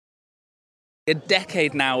A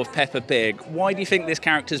decade now of Peppa Pig. Why do you think this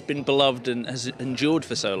character's been beloved and has endured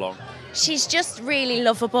for so long? She's just really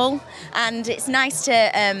lovable, and it's nice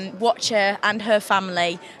to watch her and her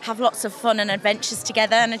family have lots of fun and adventures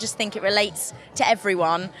together, and I just think it relates to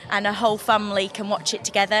everyone, and a whole family can watch it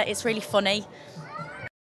together. It's really funny.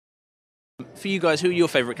 For you guys, who are your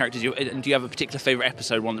favourite characters? And do you have a particular favourite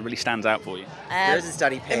episode, one that really stands out for you? Yours is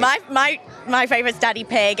Daddy Pig. My favourite's Daddy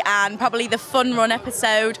Pig, and probably the Fun Run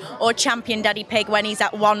episode or Champion Daddy Pig when he's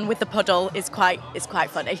at one with the puddle is quite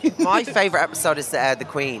funny. My favourite episode is the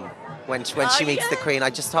Queen. When she meets the Queen. I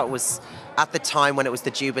just thought it was, at the time when it was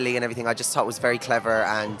the Jubilee and everything, I just thought it was very clever.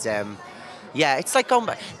 And yeah, it's like going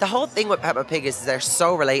back. The whole thing with Peppa Pig is they're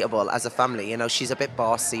so relatable as a family. You know, she's a bit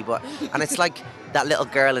bossy, and it's like that little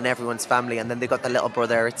girl in everyone's family, and then they got the little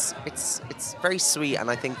brother. It's very sweet,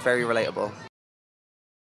 and I think very relatable.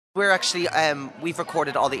 We're actually, we've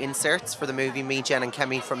recorded all the inserts for the movie, me, Jen and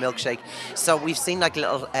Kemi from Milkshake. So we've seen like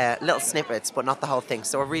little snippets, but not the whole thing.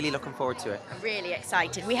 So we're really looking forward to it. Really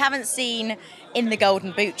excited. We haven't seen In the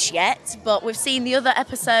Golden Booch yet, but we've seen the other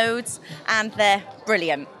episodes and they're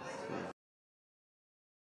brilliant.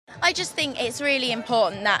 I just think it's really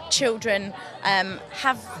important that children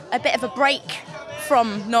have a bit of a break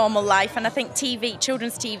from normal life, and I think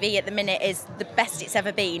children's TV at the minute is the best it's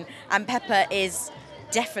ever been, and Peppa is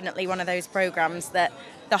definitely one of those programmes that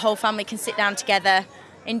the whole family can sit down together,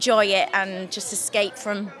 enjoy it, and just escape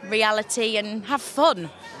from reality and have fun.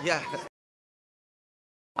 Yeah.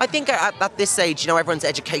 I think at this age, you know, everyone's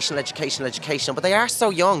educational, but they are so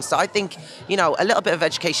young. So I think, you know, a little bit of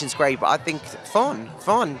education is great, but I think fun.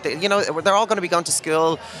 You know, they're all going to be going to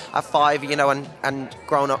school at 5, you know, and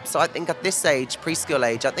grown up. So I think at this age, preschool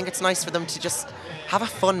age, I think it's nice for them to just have a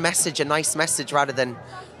fun message, a nice message, rather than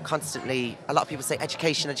constantly, a lot of people say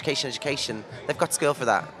education. They've got school for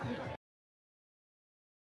that.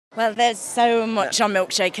 Well, there's so much on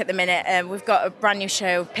Milkshake at the minute. We've got a brand new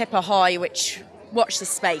show, Pippa Hoy, which, watch this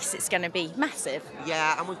space, it's going to be massive.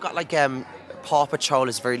 Yeah, and we've got like Paw Patrol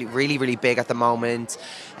is really big at the moment.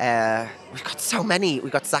 We've got so many.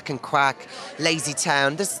 We've got Zack and Quack, Lazy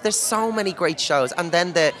Town. There's so many great shows, and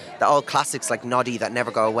then the old classics like Noddy that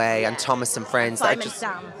never go away, and Thomas and Friends that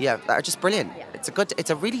are just brilliant. Yeah. It's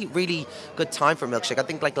a really good time for Milkshake. I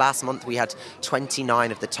think like last month we had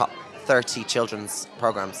 29 of the top 30 children's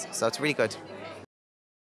programs, so it's really good.